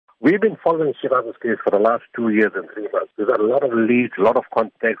We've been following Shiraaz's case for the last 2 years and 3 months. We've got a lot of leads, a lot of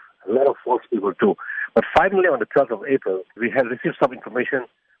contacts, a lot of false people too. But finally, on the 12th of April, we have received some information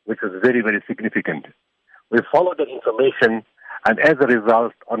which was very, very significant. We followed that information, and as a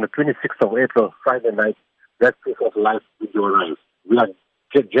result, on the 26th of April, Friday night, that proof of life video arrived. We are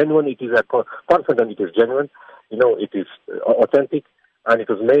genuine. It is confident it is genuine. It is authentic, and it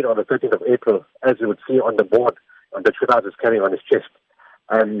was made on the 13th of April, as you would see on the board that Shiraaz is carrying on his chest.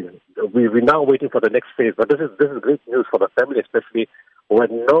 And we're now waiting for the next phase. But this is great news for the family, especially who had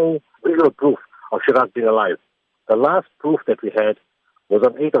no visual proof of Shiraaz being alive. The last proof that we had was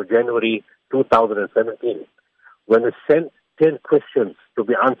on 8th of January 2017, when we sent 10 questions to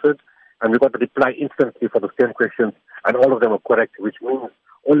be answered, and we got the reply instantly for those 10 questions, and all of them were correct, which means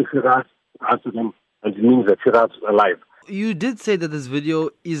only Shiraaz answered them, and it means that Shiraaz is alive. You did say that this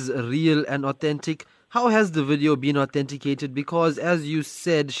video is real and authentic. How has the video been authenticated? Because, as you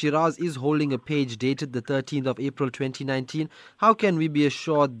said, Shiraaz is holding a page dated the 13th of April 2019. How can we be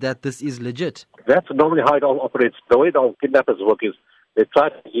assured that this is legit? That's normally how it all operates. The way the kidnappers work is they try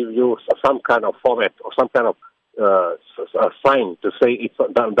to give you some kind of format or some kind of sign to say it's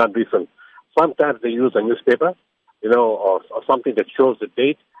done recent. Sometimes they use a newspaper, or something that shows the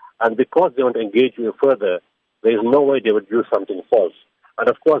date. And because they want to engage you further, there is no way they would use something false. And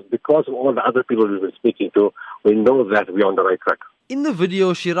of course, because of all the other people we've been speaking to, we know that we're on the right track. In the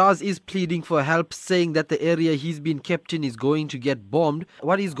video, Shiraaz is pleading for help, saying that the area he's been kept in is going to get bombed.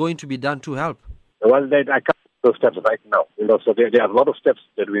 What is going to be done to help? Well, I can't do those steps right now. So there are a lot of steps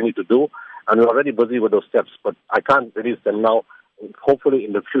that we need to do, and we're already busy with those steps, but I can't release them now. Hopefully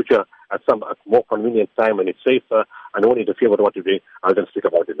in the future, at some more convenient time when it's safer and won't interfere with what you do, I'll then speak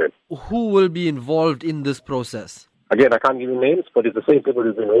about it then. Who will be involved in this process? Again, I can't give you names, but it's the same people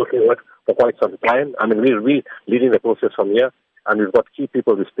we've been working with for quite some time. I mean, we're leading the process from here, and we've got key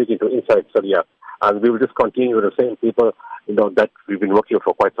people we're speaking to inside Syria. And we will just continue with the same people, that we've been working with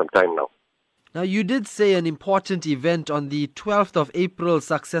for quite some time now. Now, you did say an important event on the 12th of April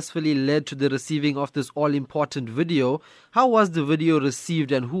successfully led to the receiving of this all-important video. How was the video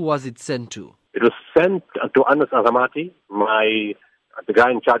received and who was it sent to? It was sent to Anas Azamati, the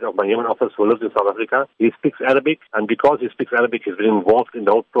guy in charge of my Yemen office who lives in South Africa. He speaks Arabic, and because he speaks Arabic, he's been involved in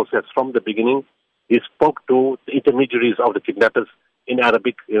the whole process from the beginning. He spoke to the intermediaries of the kidnappers in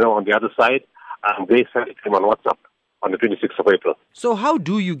Arabic, on the other side, and they sent it to him on WhatsApp on the 26th of April. So how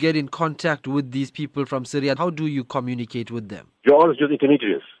do you get in contact with these people from Syria? How do you communicate with them? You always use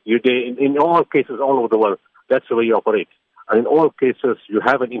intermediaries. In all cases all over the world, that's the way you operate. And in all cases, you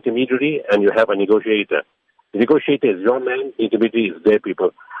have an intermediary and you have a negotiator. The negotiator is your man, the intermediary is their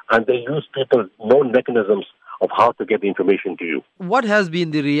people. And they use people's known mechanisms of how to get the information to you. What has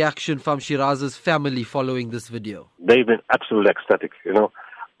been the reaction from Shiraaz's family following this video? They've been absolutely ecstatic,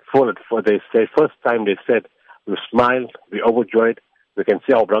 For the first time they said, we smiled, we're overjoyed, we can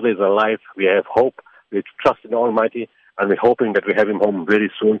see our brother is alive, we have hope, we trust in the Almighty, and we're hoping that we have him home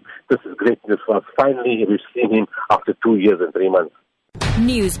very soon. This is great news for us. Finally, we've seen him after 2 years and 3 months.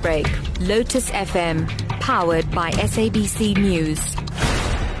 Newsbreak, Lotus FM, powered by SABC News.